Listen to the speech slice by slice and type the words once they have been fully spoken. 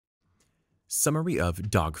Summary of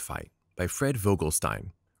Dogfight by Fred Vogelstein,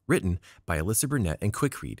 written by Alyssa Burnett and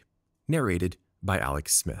Quickread, narrated by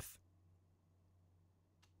Alex Smith.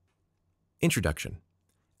 Introduction.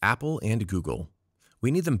 Apple and Google.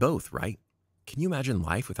 We need them both, right? Can you imagine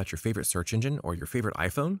life without your favorite search engine or your favorite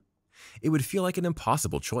iPhone? It would feel like an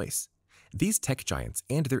impossible choice. These tech giants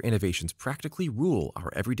and their innovations practically rule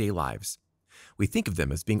our everyday lives. We think of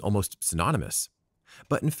them as being almost synonymous.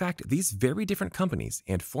 But in fact, these very different companies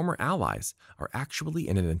and former allies are actually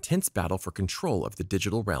in an intense battle for control of the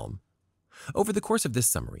digital realm. Over the course of this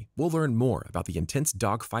summary, we'll learn more about the intense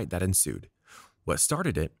dogfight that ensued, what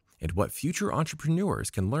started it, and what future entrepreneurs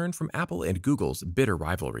can learn from Apple and Google's bitter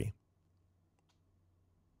rivalry.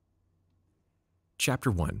 Chapter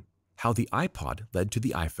 1. How the iPod led to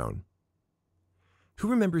the iPhone. Who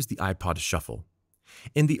remembers the iPod Shuffle?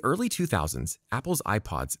 In the early 2000s, Apple's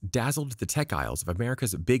iPods dazzled the tech aisles of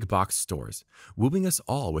America's big box stores, wooing us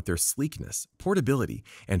all with their sleekness, portability,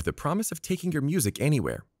 and the promise of taking your music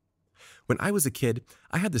anywhere. When I was a kid,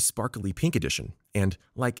 I had the sparkly pink edition, and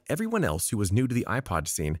like everyone else who was new to the iPod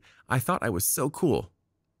scene, I thought I was so cool.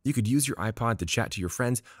 You could use your iPod to chat to your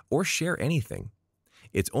friends or share anything.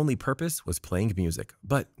 Its only purpose was playing music,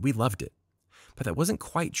 but we loved it. But that wasn't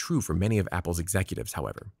quite true for many of Apple's executives,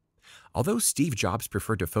 however. Although Steve Jobs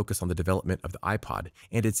preferred to focus on the development of the iPod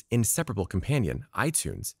and its inseparable companion,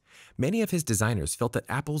 iTunes, many of his designers felt that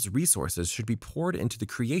Apple's resources should be poured into the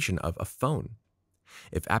creation of a phone.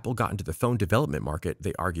 If Apple got into the phone development market,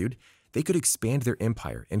 they argued, they could expand their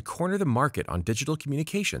empire and corner the market on digital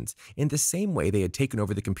communications in the same way they had taken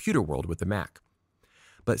over the computer world with the Mac.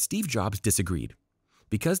 But Steve Jobs disagreed.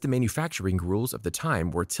 Because the manufacturing rules of the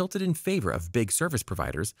time were tilted in favor of big service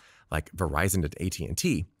providers like Verizon and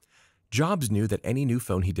AT&T, Jobs knew that any new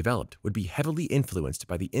phone he developed would be heavily influenced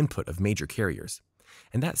by the input of major carriers,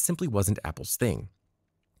 and that simply wasn't Apple's thing.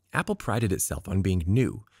 Apple prided itself on being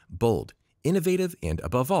new, bold, innovative, and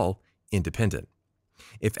above all, independent.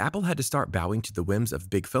 If Apple had to start bowing to the whims of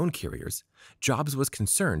big phone carriers, Jobs was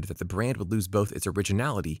concerned that the brand would lose both its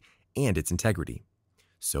originality and its integrity.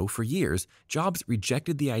 So for years, Jobs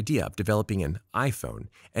rejected the idea of developing an iPhone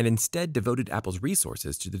and instead devoted Apple's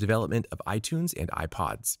resources to the development of iTunes and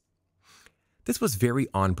iPods. This was very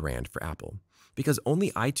on-brand for Apple, because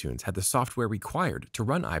only iTunes had the software required to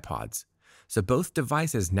run iPods, so both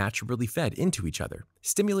devices naturally fed into each other,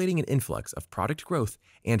 stimulating an influx of product growth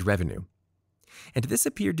and revenue. And this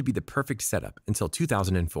appeared to be the perfect setup until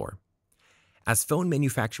 2004. As phone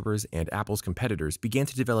manufacturers and Apple's competitors began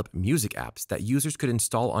to develop music apps that users could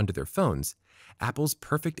install onto their phones, Apple's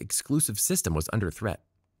perfect exclusive system was under threat.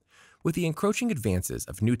 With the encroaching advances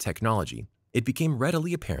of new technology, it became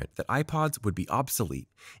readily apparent that iPods would be obsolete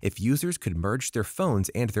if users could merge their phones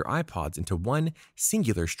and their iPods into one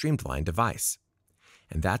singular streamlined device.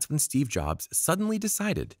 And that's when Steve Jobs suddenly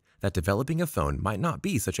decided that developing a phone might not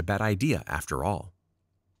be such a bad idea after all.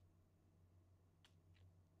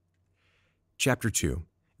 Chapter 2.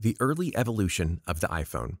 The Early Evolution of the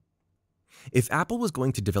iPhone. If Apple was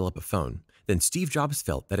going to develop a phone, then Steve Jobs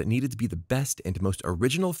felt that it needed to be the best and most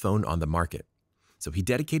original phone on the market. So he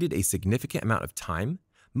dedicated a significant amount of time,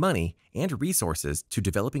 money, and resources to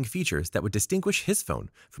developing features that would distinguish his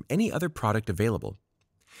phone from any other product available.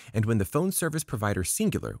 And when the phone service provider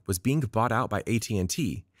Singular was being bought out by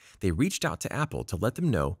AT&T, they reached out to Apple to let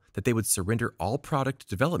them know that they would surrender all product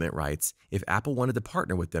development rights if Apple wanted to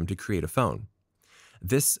partner with them to create a phone.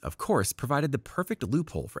 This, of course, provided the perfect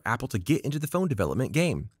loophole for Apple to get into the phone development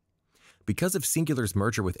game. Because of Singular's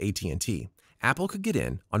merger with AT&T, Apple could get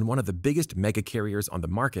in on one of the biggest mega carriers on the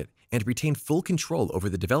market and retain full control over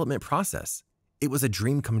the development process. It was a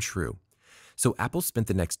dream come true. So Apple spent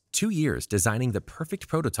the next 2 years designing the perfect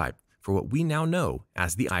prototype for what we now know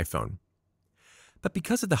as the iPhone. But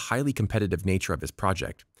because of the highly competitive nature of his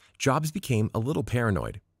project, Jobs became a little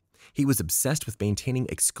paranoid. He was obsessed with maintaining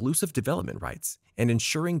exclusive development rights and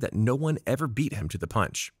ensuring that no one ever beat him to the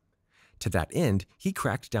punch. To that end, he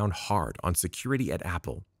cracked down hard on security at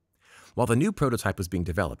Apple. While the new prototype was being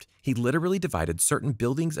developed, he literally divided certain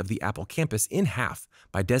buildings of the Apple campus in half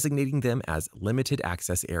by designating them as limited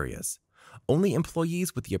access areas. Only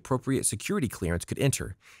employees with the appropriate security clearance could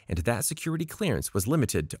enter, and that security clearance was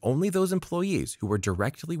limited to only those employees who were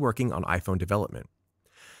directly working on iPhone development.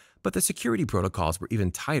 But the security protocols were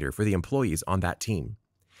even tighter for the employees on that team.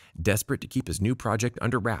 Desperate to keep his new project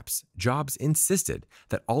under wraps, Jobs insisted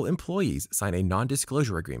that all employees sign a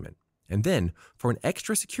non-disclosure agreement, and then, for an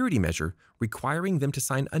extra security measure, requiring them to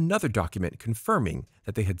sign another document confirming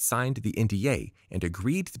that they had signed the NDA and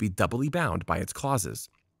agreed to be doubly bound by its clauses.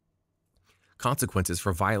 Consequences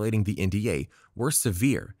for violating the NDA were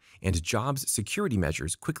severe, and Jobs' security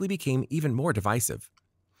measures quickly became even more divisive.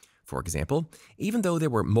 For example, even though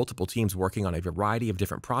there were multiple teams working on a variety of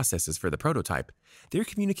different processes for the prototype, their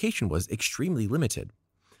communication was extremely limited.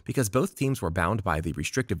 Because both teams were bound by the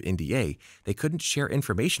restrictive NDA, they couldn't share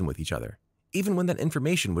information with each other, even when that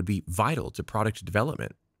information would be vital to product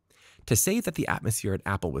development. To say that the atmosphere at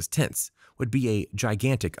Apple was tense would be a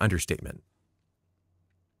gigantic understatement.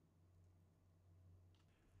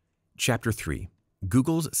 Chapter 3: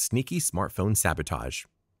 Google's Sneaky Smartphone Sabotage.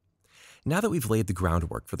 Now that we've laid the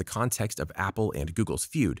groundwork for the context of Apple and Google's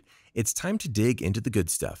feud, it's time to dig into the good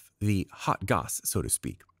stuff, the hot goss, so to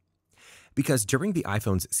speak. Because during the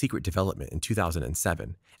iPhone's secret development in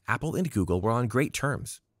 2007, Apple and Google were on great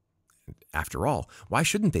terms. After all, why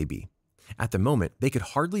shouldn't they be? At the moment, they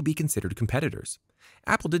could hardly be considered competitors.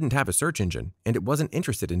 Apple didn't have a search engine, and it wasn't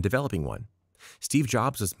interested in developing one. Steve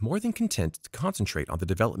Jobs was more than content to concentrate on the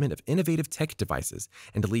development of innovative tech devices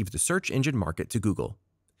and to leave the search engine market to Google.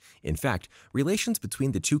 In fact, relations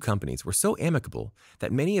between the two companies were so amicable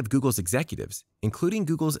that many of Google's executives, including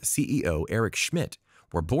Google's CEO Eric Schmidt,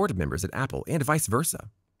 were board members at Apple and vice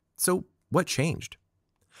versa. So, what changed?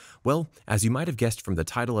 Well, as you might have guessed from the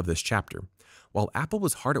title of this chapter, while Apple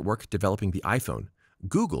was hard at work developing the iPhone,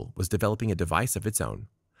 Google was developing a device of its own,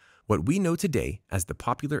 what we know today as the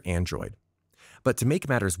popular Android. But to make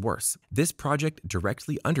matters worse, this project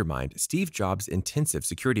directly undermined Steve Jobs' intensive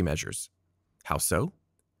security measures. How so?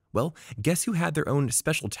 Well, guess who had their own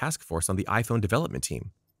special task force on the iPhone development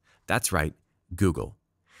team? That's right, Google.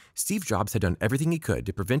 Steve Jobs had done everything he could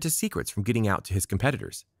to prevent his secrets from getting out to his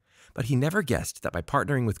competitors. But he never guessed that by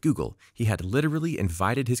partnering with Google, he had literally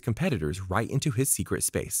invited his competitors right into his secret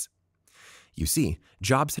space. You see,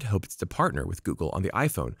 Jobs had hoped to partner with Google on the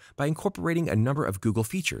iPhone by incorporating a number of Google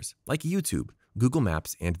features, like YouTube, Google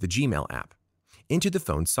Maps, and the Gmail app, into the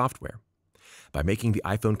phone's software. By making the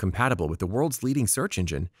iPhone compatible with the world's leading search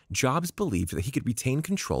engine, Jobs believed that he could retain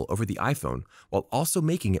control over the iPhone while also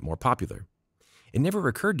making it more popular. It never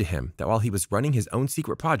occurred to him that while he was running his own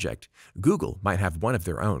secret project, Google might have one of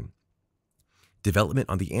their own. Development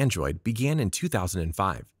on the Android began in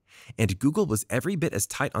 2005, and Google was every bit as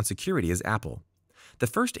tight on security as Apple. The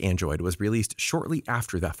first Android was released shortly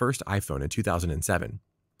after the first iPhone in 2007.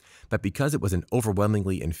 But because it was an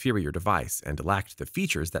overwhelmingly inferior device and lacked the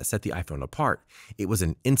features that set the iPhone apart, it was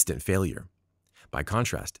an instant failure. By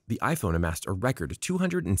contrast, the iPhone amassed a record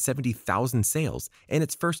 270,000 sales in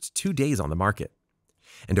its first 2 days on the market.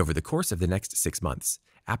 And over the course of the next 6 months,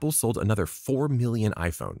 Apple sold another 4 million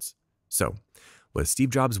iPhones. So, was Steve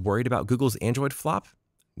Jobs worried about Google's Android flop?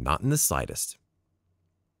 Not in the slightest.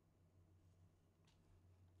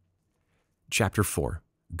 Chapter 4: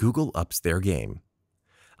 Google Ups Their Game.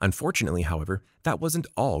 Unfortunately, however, that wasn't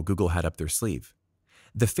all Google had up their sleeve.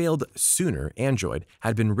 The failed Sooner Android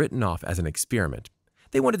had been written off as an experiment.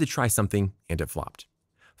 They wanted to try something, and it flopped.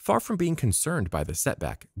 Far from being concerned by the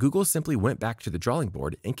setback, Google simply went back to the drawing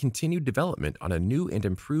board and continued development on a new and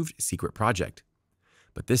improved secret project.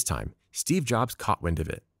 But this time, Steve Jobs caught wind of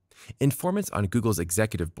it. Informants on Google's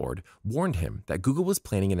executive board warned him that Google was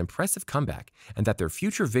planning an impressive comeback and that their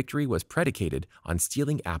future victory was predicated on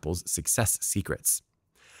stealing Apple's success secrets.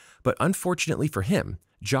 But unfortunately for him,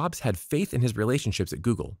 Jobs had faith in his relationships at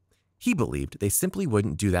Google. He believed they simply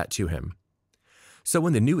wouldn't do that to him. So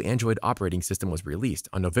when the new Android operating system was released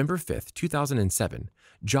on November 5, 2007,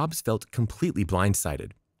 Jobs felt completely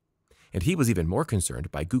blindsided. And he was even more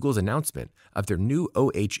concerned by Google's announcement of their new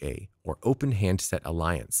OHA, or Open Handset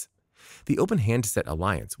Alliance. The Open Handset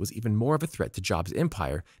Alliance was even more of a threat to Jobs'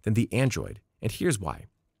 empire than the Android, and here's why.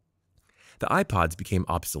 The iPods became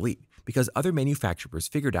obsolete because other manufacturers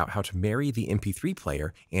figured out how to marry the MP3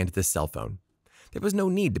 player and the cell phone. There was no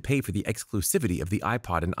need to pay for the exclusivity of the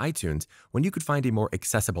iPod and iTunes when you could find a more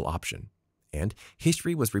accessible option. And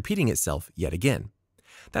history was repeating itself yet again.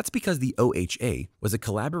 That's because the OHA was a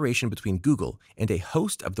collaboration between Google and a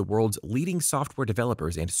host of the world's leading software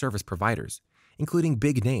developers and service providers, including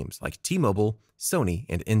big names like T-Mobile, Sony,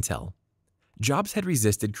 and Intel. Jobs had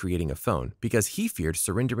resisted creating a phone because he feared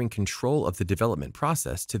surrendering control of the development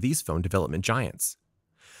process to these phone development giants.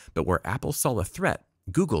 But where Apple saw a threat,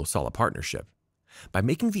 Google saw a partnership. By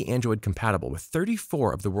making the Android compatible with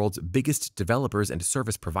 34 of the world's biggest developers and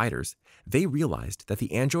service providers, they realized that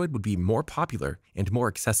the Android would be more popular and more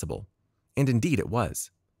accessible. And indeed it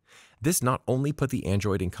was. This not only put the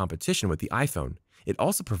Android in competition with the iPhone, it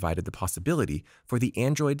also provided the possibility for the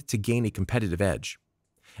Android to gain a competitive edge.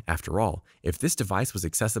 After all, if this device was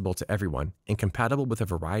accessible to everyone and compatible with a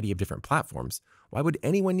variety of different platforms, why would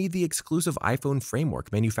anyone need the exclusive iPhone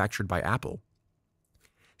framework manufactured by Apple?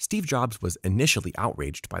 Steve Jobs was initially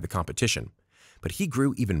outraged by the competition, but he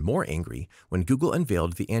grew even more angry when Google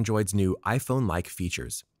unveiled the Android's new iPhone-like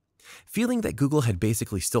features. Feeling that Google had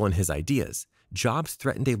basically stolen his ideas, Jobs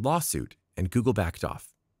threatened a lawsuit and Google backed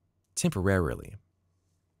off. Temporarily.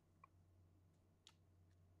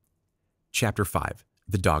 Chapter 5.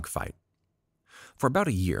 The Dogfight. For about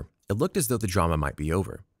a year, it looked as though the drama might be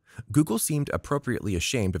over. Google seemed appropriately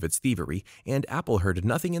ashamed of its thievery, and Apple heard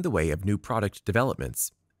nothing in the way of new product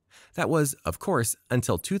developments. That was, of course,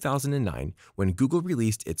 until 2009 when Google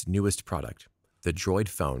released its newest product, the Droid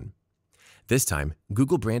phone. This time,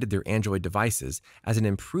 Google branded their Android devices as an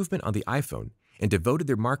improvement on the iPhone and devoted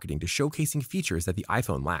their marketing to showcasing features that the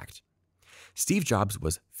iPhone lacked. Steve Jobs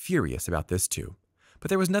was furious about this too, but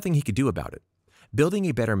there was nothing he could do about it. Building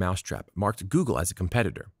a better mousetrap marked Google as a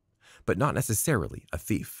competitor, but not necessarily a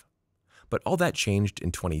thief. But all that changed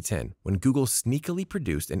in 2010 when Google sneakily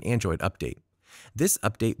produced an Android update. This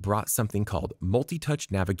update brought something called multi-touch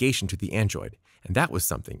navigation to the Android, and that was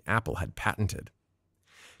something Apple had patented.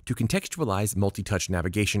 To contextualize multi-touch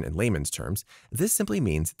navigation in layman's terms, this simply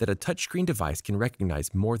means that a touchscreen device can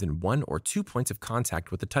recognize more than 1 or 2 points of contact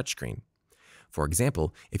with the touchscreen. For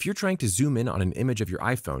example, if you're trying to zoom in on an image of your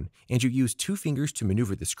iPhone and you use 2 fingers to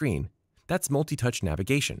maneuver the screen, that's multi-touch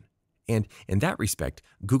navigation. And in that respect,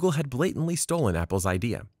 Google had blatantly stolen Apple's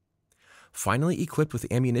idea. Finally equipped with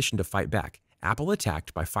ammunition to fight back, Apple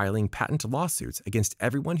attacked by filing patent lawsuits against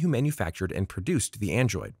everyone who manufactured and produced the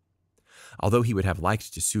Android. Although he would have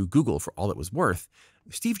liked to sue Google for all it was worth,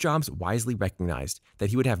 Steve Jobs wisely recognized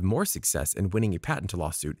that he would have more success in winning a patent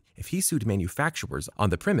lawsuit if he sued manufacturers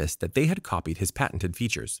on the premise that they had copied his patented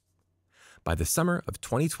features. By the summer of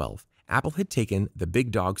 2012, Apple had taken the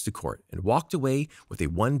big dogs to court and walked away with a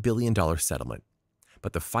 $1 billion settlement.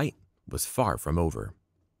 But the fight was far from over.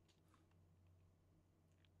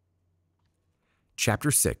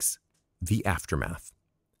 Chapter 6. The Aftermath.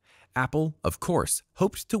 Apple, of course,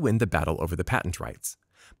 hoped to win the battle over the patent rights,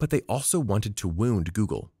 but they also wanted to wound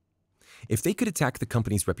Google. If they could attack the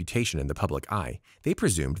company's reputation in the public eye, they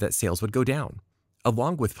presumed that sales would go down,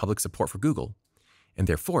 along with public support for Google, and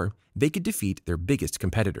therefore they could defeat their biggest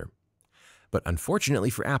competitor. But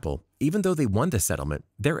unfortunately for Apple, even though they won the settlement,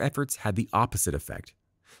 their efforts had the opposite effect.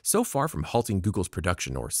 So far from halting Google's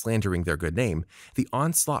production or slandering their good name, the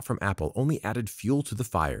onslaught from Apple only added fuel to the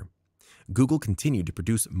fire. Google continued to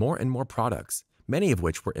produce more and more products, many of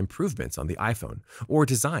which were improvements on the iPhone or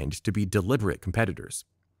designed to be deliberate competitors.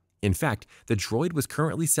 In fact, the Droid was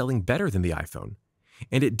currently selling better than the iPhone,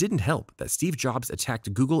 and it didn't help that Steve Jobs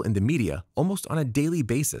attacked Google in the media almost on a daily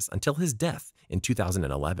basis until his death in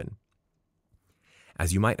 2011.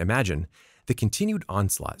 As you might imagine, the continued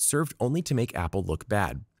onslaught served only to make Apple look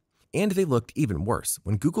bad, and they looked even worse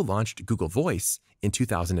when Google launched Google Voice in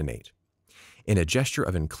 2008. In a gesture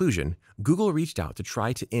of inclusion, Google reached out to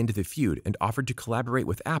try to end the feud and offered to collaborate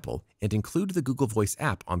with Apple and include the Google Voice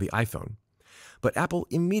app on the iPhone. But Apple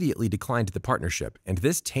immediately declined the partnership, and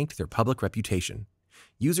this tanked their public reputation.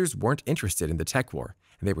 Users weren't interested in the tech war,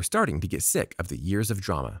 and they were starting to get sick of the years of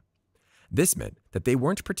drama. This meant that they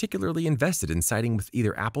weren't particularly invested in siding with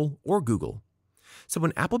either Apple or Google. So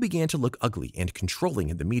when Apple began to look ugly and controlling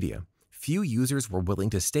in the media, few users were willing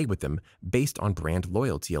to stay with them based on brand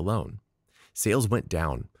loyalty alone. Sales went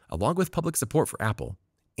down, along with public support for Apple,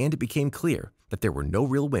 and it became clear that there were no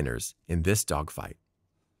real winners in this dogfight.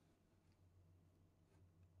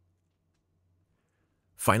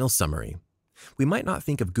 Final summary. We might not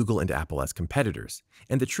think of Google and Apple as competitors,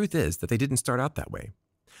 and the truth is that they didn't start out that way.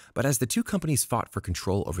 But as the two companies fought for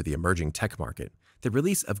control over the emerging tech market, the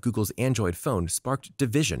release of Google's Android phone sparked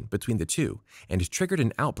division between the two and triggered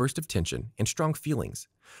an outburst of tension and strong feelings,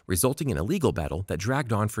 resulting in a legal battle that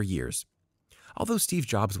dragged on for years. Although Steve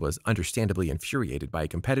Jobs was understandably infuriated by a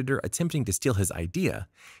competitor attempting to steal his idea,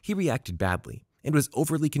 he reacted badly and was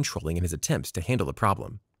overly controlling in his attempts to handle the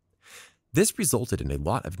problem. This resulted in a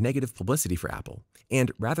lot of negative publicity for Apple,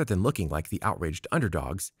 and rather than looking like the outraged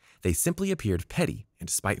underdogs, they simply appeared petty and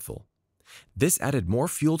spiteful. This added more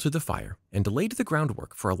fuel to the fire and laid the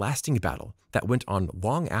groundwork for a lasting battle that went on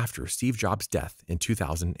long after Steve Jobs' death in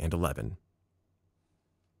 2011.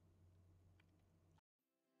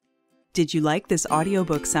 Did you like this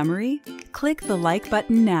audiobook summary? Click the like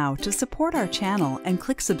button now to support our channel and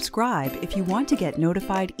click subscribe if you want to get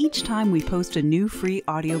notified each time we post a new free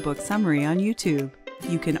audiobook summary on YouTube.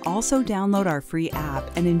 You can also download our free app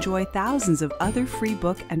and enjoy thousands of other free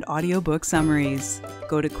book and audiobook summaries.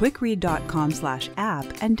 Go to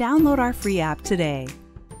quickread.com/app and download our free app today.